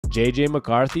J.J.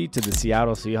 McCarthy to the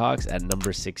Seattle Seahawks at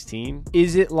number 16.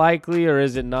 Is it likely or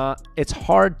is it not? It's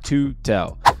hard to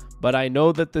tell. But I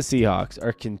know that the Seahawks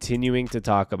are continuing to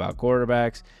talk about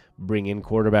quarterbacks, bring in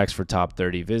quarterbacks for top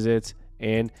 30 visits,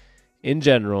 and in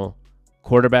general,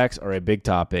 quarterbacks are a big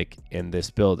topic in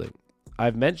this building.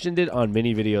 I've mentioned it on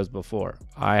many videos before.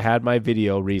 I had my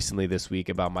video recently this week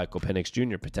about Michael Penix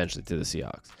Jr. potentially to the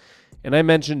Seahawks. And I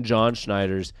mentioned John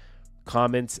Schneider's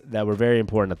comments that were very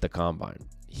important at the Combine.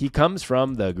 He comes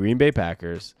from the Green Bay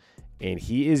Packers, and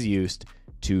he is used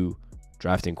to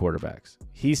drafting quarterbacks.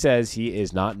 He says he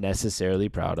is not necessarily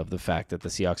proud of the fact that the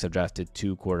Seahawks have drafted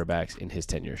 2 quarterbacks in his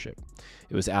tenureship.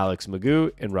 It was Alex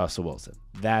Magoo and Russell Wilson.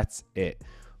 That's it.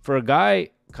 For a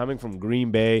guy coming from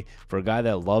Green Bay, for a guy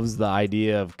that loves the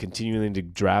idea of continuing to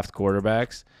draft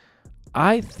quarterbacks,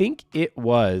 I think it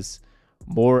was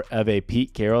more of a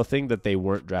Pete Carroll thing that they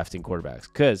weren't drafting quarterbacks.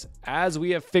 Because as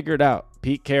we have figured out,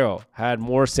 Pete Carroll had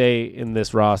more say in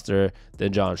this roster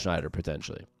than John Schneider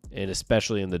potentially, and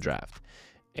especially in the draft.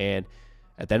 And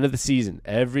at the end of the season,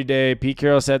 every day, Pete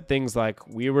Carroll said things like,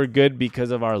 we were good because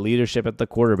of our leadership at the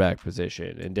quarterback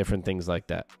position and different things like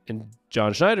that. And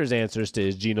John Schneider's answers to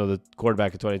is Geno the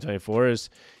quarterback of 2024 is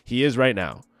he is right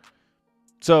now.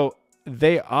 So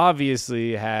they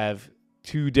obviously have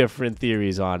 2 different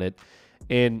theories on it.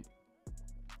 And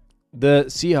the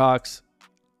Seahawks,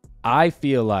 I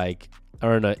feel like,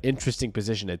 are in an interesting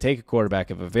position to take a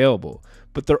quarterback if available.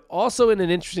 But they're also in an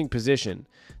interesting position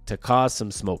to cause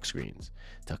some smoke screens,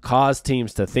 to cause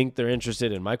teams to think they're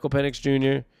interested in Michael Penix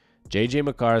Jr., J.J.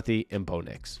 McCarthy, and Bo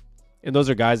Nix. And those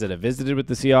are guys that have visited with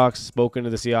the Seahawks, spoken to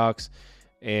the Seahawks,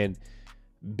 and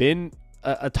been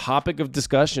a topic of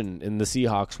discussion in the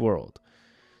Seahawks world.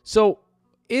 So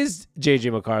is J.J.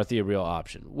 McCarthy a real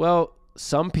option? Well,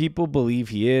 some people believe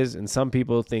he is, and some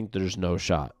people think there's no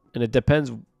shot. And it depends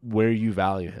where you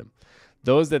value him.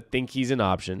 Those that think he's an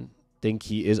option think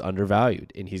he is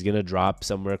undervalued and he's going to drop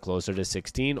somewhere closer to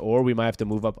 16, or we might have to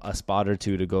move up a spot or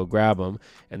 2 to go grab him,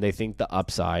 and they think the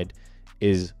upside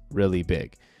is really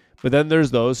big. But then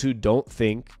there's those who don't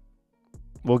think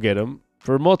we'll get him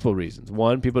for multiple reasons.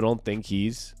 One, people don't think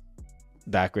he's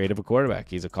that great of a quarterback.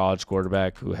 He's a college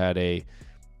quarterback who had a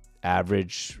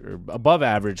average or above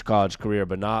average college career,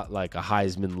 but not like a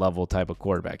Heisman level type of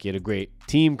quarterback. He had a great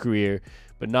team career,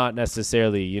 but not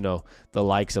necessarily, the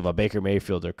likes of a Baker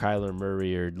Mayfield or Kyler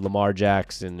Murray or Lamar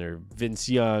Jackson or Vince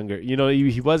Young, or,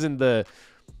 he wasn't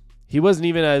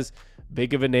even as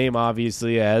big of a name,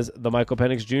 obviously, as the Michael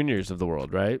Penix Jr.'s of the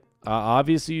world, right?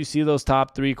 Obviously, you see those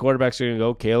top 3 quarterbacks are going to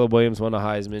go. Caleb Williams won a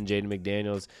Heisman, Jaden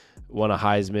McDaniels won a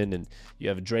Heisman, and you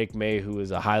have Drake May, who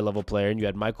is a high-level player, and you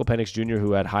had Michael Penix Jr.,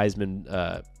 who had Heisman,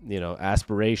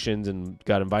 aspirations and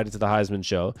got invited to the Heisman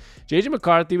show. J.J.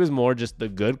 McCarthy was more just the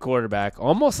good quarterback,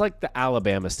 almost like the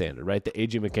Alabama standard, right? The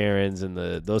A.J. McCarrons and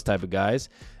those type of guys.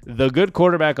 The good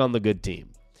quarterback on the good team.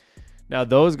 Now,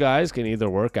 those guys can either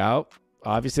work out,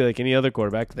 obviously, like any other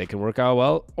quarterback, they can work out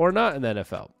well or not in the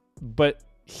NFL. But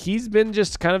he's been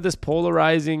just kind of this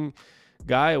polarizing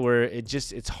guy where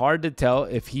it's hard to tell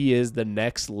if he is the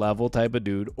next level type of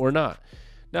dude or not.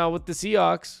 Now, with the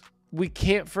Seahawks, we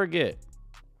can't forget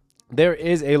there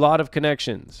is a lot of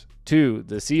connections to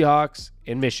the Seahawks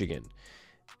in Michigan,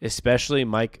 especially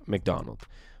Mike Macdonald.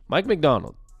 Mike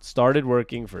Macdonald started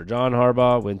working for John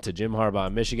Harbaugh, went to Jim Harbaugh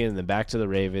in Michigan, and then back to the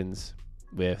Ravens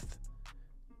with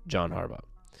John Harbaugh.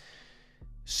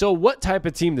 So what type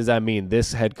of team does that mean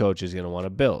this head coach is going to want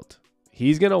to build?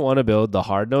 He's going to want to build the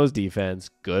hard-nosed defense,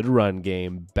 good run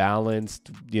game, balanced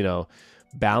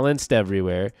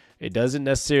everywhere. It doesn't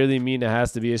necessarily mean it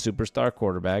has to be a superstar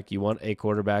quarterback. You want a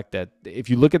quarterback that, if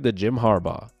you look at the Jim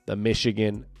Harbaugh, the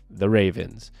Michigan, the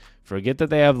Ravens, forget that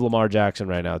they have Lamar Jackson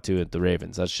right now too at the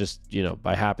Ravens. That's just,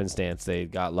 by happenstance, they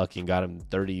got lucky and got him the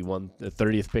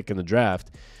 30th pick in the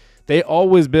draft. They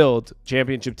always build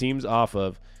championship teams off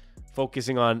of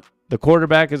focusing on the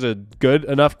quarterback is a good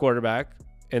enough quarterback,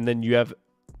 and then you have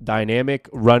dynamic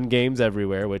run games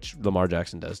everywhere, which Lamar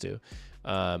Jackson does too.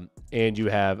 And you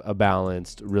have a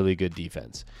balanced, really good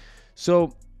defense.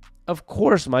 So, of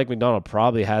course, Mike Macdonald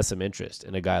probably has some interest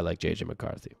in a guy like J.J.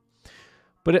 McCarthy.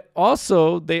 But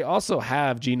they also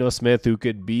have Geno Smith, who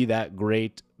could be that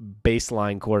great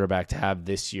baseline quarterback to have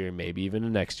this year, maybe even the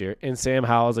next year. And Sam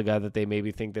Howell is a guy that they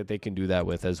maybe think that they can do that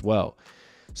with as well.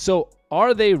 So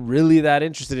are they really that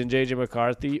interested in J.J.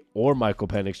 McCarthy or Michael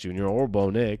Penix Jr. or Bo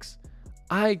Nix?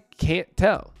 I can't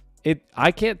tell.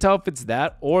 I can't tell if it's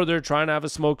that or they're trying to have a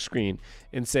smoke screen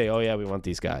and say, oh, yeah, we want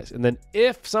these guys. And then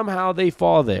if somehow they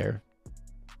fall there,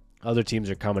 other teams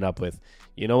are coming up with,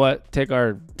 you know what, take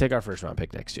our first round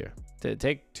pick next year.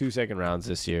 Take 2 second rounds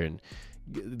this year and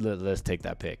let's take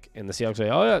that pick. And the Seahawks say,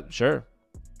 oh, yeah, sure.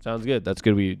 Sounds good. That's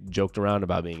good. We joked around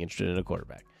about being interested in a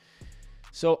quarterback.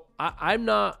 So I'm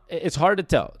not – it's hard to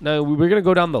tell. Now, we're going to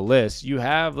go down the list. You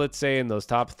have, let's say, in those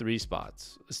top 3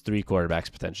 spots, there's 3 quarterbacks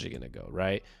potentially going to go,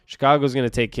 right? Chicago's going to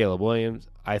take Caleb Williams.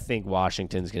 I think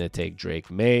Washington's going to take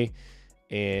Drake May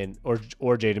or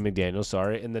Jaden McDaniels,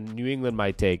 sorry. And then New England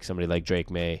might take somebody like Drake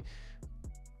May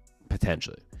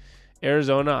potentially.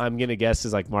 Arizona, I'm going to guess,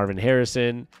 is like Marvin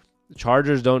Harrison. The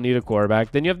Chargers don't need a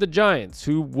quarterback. Then you have the Giants,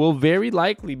 who will very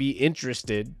likely be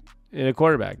interested in a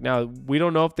quarterback. Now, we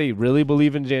don't know if they really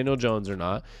believe in Daniel Jones or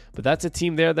not, but that's a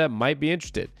team there that might be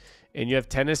interested. And you have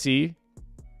Tennessee.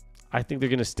 I think they're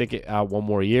going to stick it out one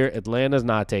more year. Atlanta's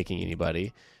not taking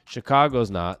anybody.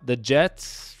 Chicago's not. The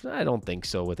Jets, I don't think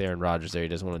so with Aaron Rodgers there. He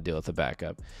doesn't want to deal with a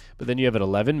backup. But then you have at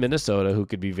 11 Minnesota, who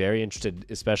could be very interested,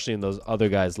 especially in those other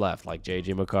guys left, like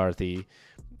J.J. McCarthy.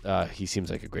 He seems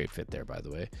like a great fit there, by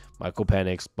the way. Michael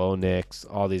Penix, Bo Nix,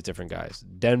 all these different guys.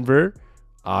 Denver,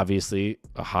 obviously,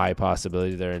 a high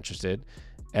possibility they're interested.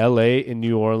 L.A. and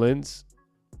New Orleans.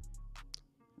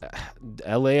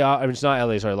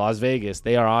 Las Vegas.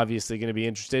 They are obviously going to be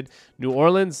interested. New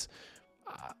Orleans,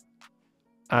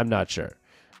 I'm not sure.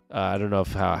 I don't know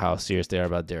how serious they are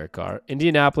about Derek Carr.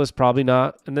 Indianapolis, probably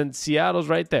not. And then Seattle's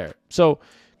right there. So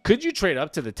could you trade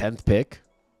up to the 10th pick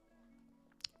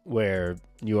where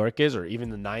New York is, or even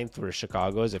the 9th where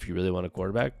Chicago is if you really want a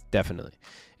quarterback? Definitely.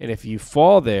 And if you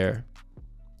fall there,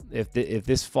 if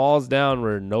this falls down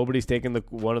where nobody's taking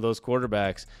one of those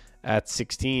quarterbacks at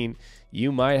 16,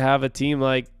 you might have a team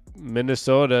like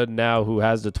Minnesota now who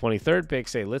has the 23rd pick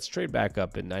say, let's trade back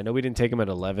up. And I know we didn't take him at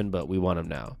 11, but we want him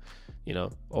now,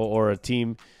 or a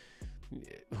team,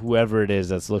 whoever it is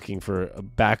that's looking for a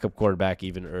backup quarterback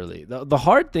even early. The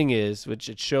hard thing is, which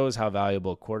it shows how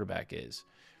valuable a quarterback is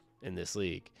in this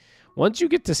league. Once you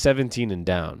get to 17 and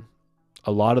down,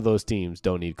 a lot of those teams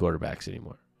don't need quarterbacks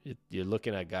anymore. You're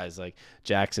looking at guys like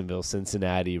Jacksonville,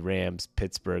 Cincinnati, Rams,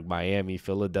 Pittsburgh, Miami,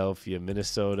 Philadelphia,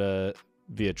 Minnesota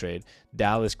via trade,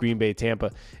 Dallas, Green Bay,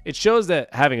 Tampa. It shows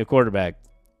that having a quarterback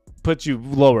puts you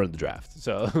lower in the draft.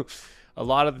 So a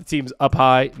lot of the teams up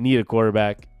high need a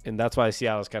quarterback, and that's why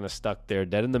Seattle's kind of stuck there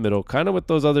dead in the middle, kind of with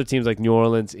those other teams like New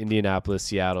Orleans, Indianapolis,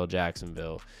 Seattle,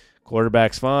 Jacksonville.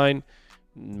 Quarterback's fine,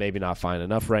 maybe not fine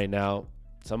enough right now.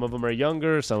 Some of them are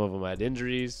younger, some of them had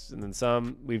injuries, and then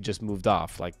some we've just moved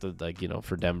off,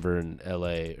 for Denver and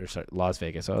Las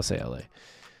Vegas. So I'll say LA.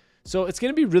 So it's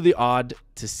going to be really odd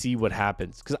to see what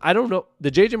happens, because I don't know.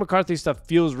 The J.J. McCarthy stuff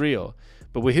feels real,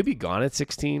 but will he be gone at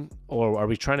 16, or are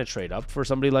we trying to trade up for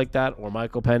somebody like that, or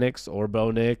Michael Penix or Bo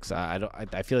Nix? I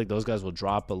feel like those guys will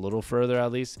drop a little further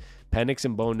at least. Penix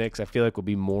and Bo Nix, I feel like will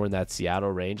be more in that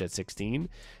Seattle range at 16,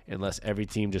 unless every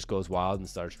team just goes wild and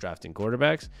starts drafting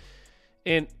quarterbacks.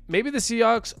 And maybe the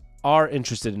Seahawks are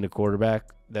interested in a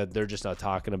quarterback that they're just not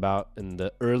talking about, and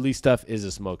the early stuff is a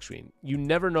smokescreen. You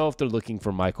never know if they're looking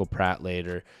for Michael Pratt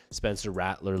later, Spencer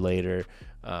Rattler later,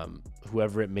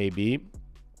 whoever it may be.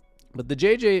 But the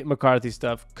J.J. McCarthy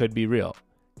stuff could be real.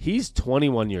 He's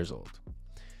 21 years old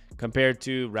compared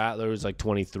to Rattler, who's like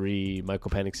 23.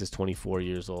 Michael Penix is 24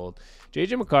 years old.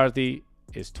 J.J. McCarthy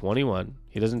is 21.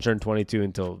 He doesn't turn 22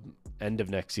 until end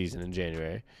of next season in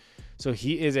January. So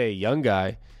he is a young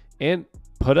guy and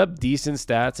put up decent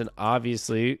stats and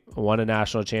obviously won a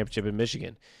national championship in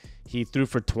Michigan. He threw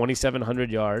for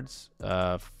 2,700 yards,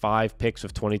 5 picks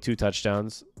with 22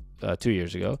 touchdowns 2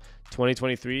 years ago.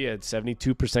 2023 had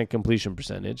 72% completion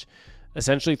percentage,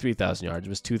 essentially 3,000 yards. It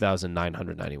was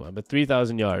 2,991, but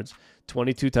 3,000 yards,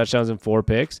 22 touchdowns and 4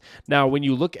 picks. Now, when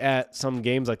you look at some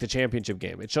games like the championship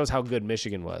game, it shows how good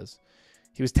Michigan was.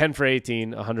 He was 10 for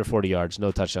 18, 140 yards,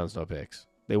 no touchdowns, no picks.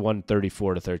 They won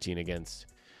 34-13 against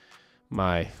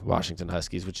my Washington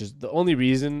Huskies, which is the only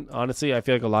reason, honestly, I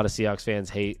feel like a lot of Seahawks fans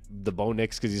hate the Bo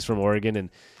Nix because he's from Oregon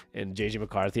and J.J.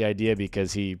 McCarthy idea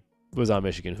because he was on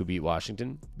Michigan who beat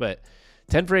Washington. But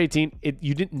 10 for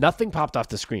 18, nothing popped off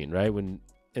the screen, right, when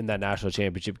in that national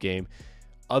championship game,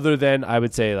 other than, I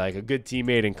would say, like a good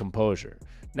teammate and composure.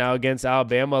 Now, against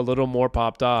Alabama, a little more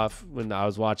popped off when I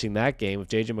was watching that game with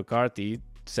J.J. McCarthy,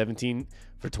 17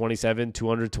 for 27,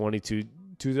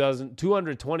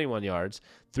 221 yards,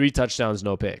 3 touchdowns,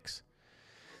 no picks.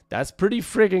 That's pretty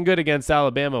freaking good against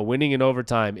Alabama, winning in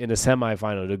overtime in a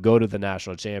semifinal to go to the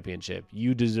national championship.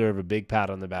 You deserve a big pat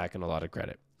on the back and a lot of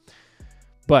credit.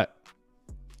 But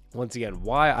once again,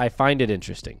 why I find it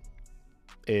interesting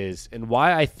is, and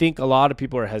why I think a lot of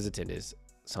people are hesitant is,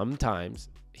 sometimes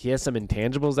he has some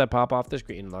intangibles that pop off the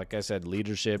screen. Like I said,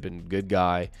 leadership and good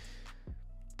guy.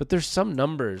 But there's some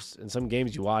numbers in some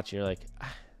games you watch and you're like,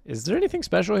 is there anything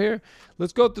special here?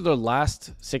 Let's go through the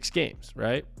last 6 games,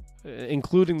 right?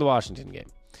 including the Washington game.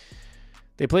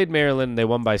 They played Maryland and they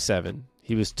won by 7.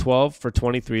 He was 12 for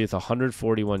 23 with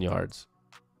 141 yards.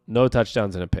 No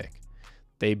touchdowns and a pick.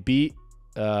 They beat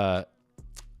Ohio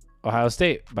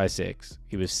State by 6.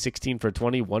 He was 16 for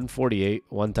 20, 148,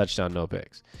 1 touchdown, no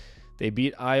picks. They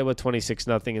beat Iowa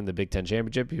 26-0 in the Big Ten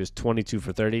Championship. He was 22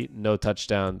 for 30, no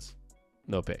touchdowns,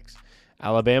 no picks.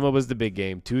 Alabama was the big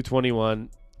game, 221,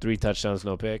 3 touchdowns,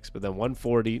 no picks, but then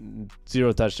 140,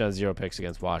 0 touchdowns, 0 picks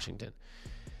against Washington.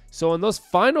 So in those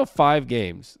final 5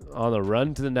 games on the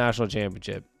run to the national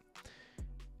championship,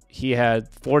 he had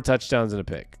 4 touchdowns and a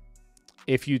pick.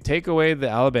 If you take away the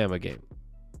Alabama game,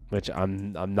 which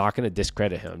I'm not going to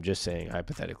discredit him, I'm just saying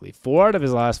hypothetically, 4 out of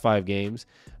his last 5 games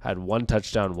had 1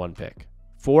 touchdown, 1 pick.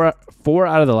 4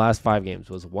 out of the last 5 games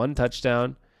was 1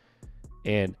 touchdown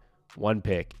and 1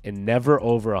 pick, and never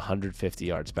over 150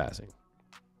 yards passing.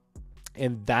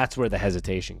 And that's where the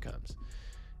hesitation comes.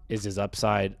 Is his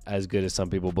upside as good as some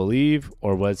people believe,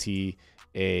 or was he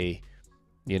a,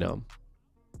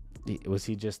 was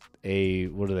he just a,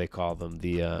 what do they call them?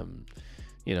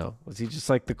 Was he just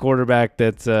like the quarterback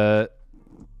that's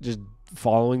just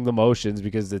following the motions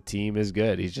because the team is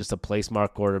good? He's just a play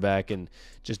smart quarterback, and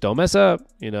just don't mess up,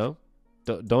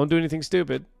 Don't do anything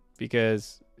stupid,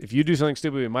 because if you do something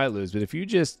stupid, we might lose. But if you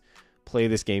just play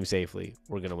this game safely,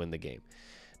 we're going to win the game.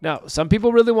 Now, some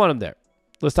people really want him there.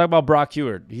 Let's talk about Brock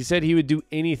Huard. He said he would do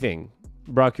anything.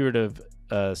 Brock Huard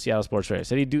of Seattle Sports Radio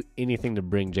said he'd do anything to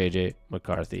bring J.J.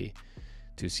 McCarthy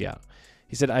to Seattle.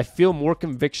 He said, I feel more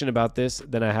conviction about this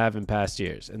than I have in past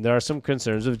years, and there are some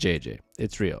concerns with J.J.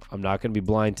 It's real. I'm not going to be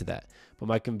blind to that. But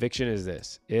my conviction is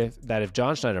this, if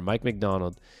John Schneider, Mike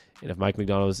McDonald, and if Mike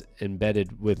McDonald is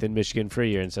embedded within Michigan for a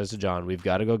year and says to John, we've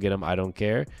got to go get him, I don't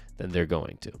care, then they're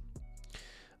going to.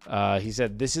 He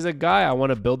said, this is a guy I want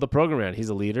to build the program around. He's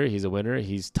a leader. He's a winner.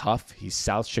 He's tough. He's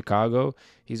South Chicago.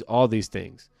 He's all these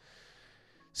things.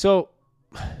 So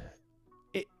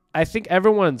I think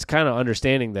everyone's kind of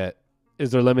understanding that.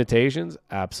 Is there limitations?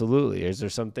 Absolutely. Is there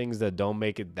some things that don't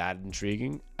make it that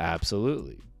intriguing?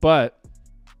 Absolutely. But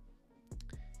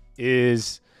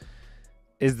is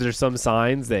there some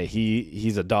signs that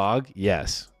he's a dog?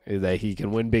 Yes. That he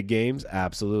can win big games?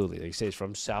 Absolutely. Like you say, he's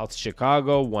from South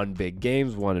Chicago, won big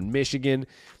games, won in Michigan,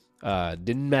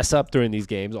 didn't mess up during these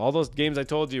games. All those games I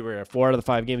told you where 4 out of the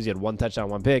 5 games he had 1 touchdown,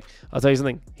 1 pick. I'll tell you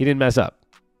something. He didn't mess up.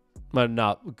 Might have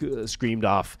not screamed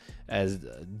off as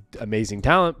amazing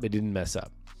talent, but didn't mess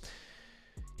up.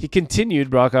 He continued,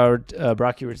 Brock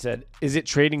Huard said, is it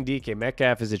trading DK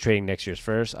Metcalf? Is it trading next year's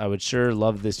first? I would sure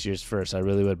love this year's first. I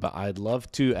really would, but I'd love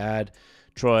to add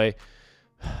Troy,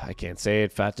 I can't say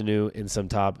it, Fatanu, in some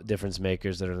top difference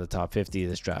makers that are in the top 50 of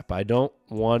this draft. But I don't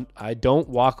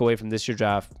walk away from this year's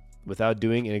draft without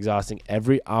doing and exhausting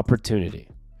every opportunity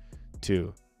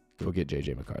to go get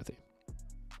J.J. McCarthy.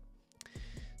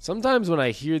 Sometimes when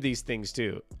I hear these things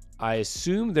too, I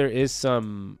assume there is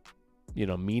some,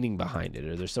 meaning behind it,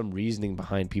 or there's some reasoning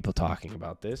behind people talking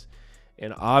about this.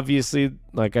 And obviously,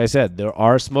 like I said, there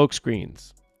are smoke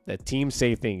screens that teams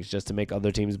say things just to make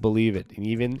other teams believe it. And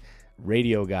even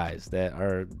radio guys that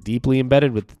are deeply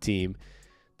embedded with the team,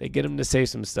 they get them to say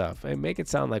some stuff and make it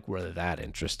sound like we're that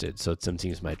interested. So some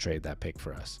teams might trade that pick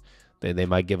for us. They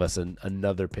might give us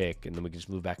another pick, and then we can just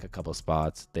move back a couple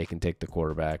spots. They can take the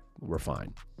quarterback. We're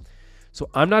fine. So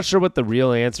I'm not sure what the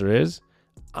real answer is.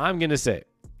 I'm going to say,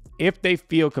 if they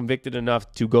feel convicted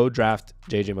enough to go draft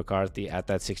J.J. McCarthy at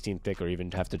that 16th pick, or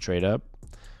even have to trade up,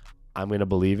 I'm going to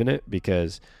believe in it,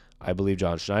 because I believe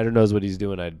John Schneider knows what he's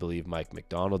doing. I believe Mike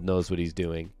McDonald knows what he's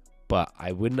doing. But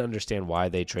I wouldn't understand why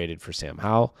they traded for Sam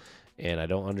Howell, and I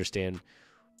don't understand,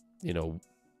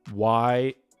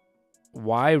 why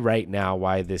right now,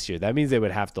 why this year. That means they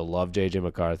would have to love J.J.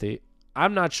 McCarthy.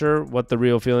 I'm not sure what the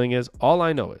real feeling is. All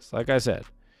I know is, like I said,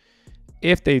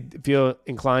 if they feel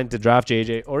inclined to draft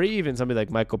J.J. or even somebody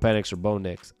like Michael Penix or Bo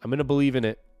Nix, I'm going to believe in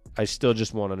it. I still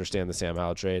just won't understand the Sam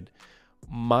Howell trade.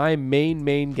 My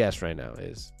main guess right now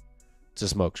is it's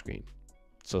a smokescreen.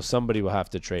 So somebody will have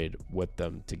to trade with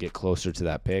them to get closer to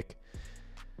that pick.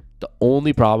 The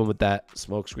only problem with that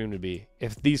smokescreen would be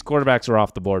if these quarterbacks are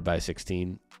off the board by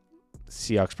 16,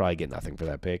 Seahawks probably get nothing for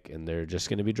that pick, and they're just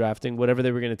going to be drafting whatever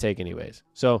they were going to take anyways.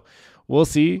 So we'll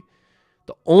see.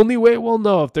 The only way we'll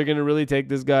know if they're going to really take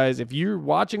this guy is if you're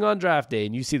watching on draft day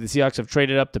and you see the Seahawks have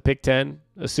traded up to pick 10,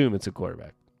 assume it's a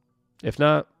quarterback. If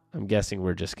not, I'm guessing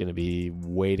we're just going to be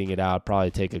waiting it out,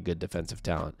 probably take a good defensive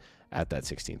talent at that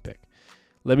 16th pick.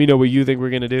 Let me know what you think we're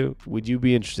going to do. Would you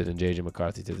be interested in J.J.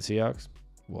 McCarthy to the Seahawks?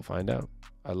 We'll find out.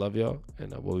 I love y'all,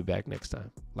 and we'll be back next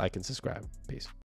time. Like and subscribe. Peace.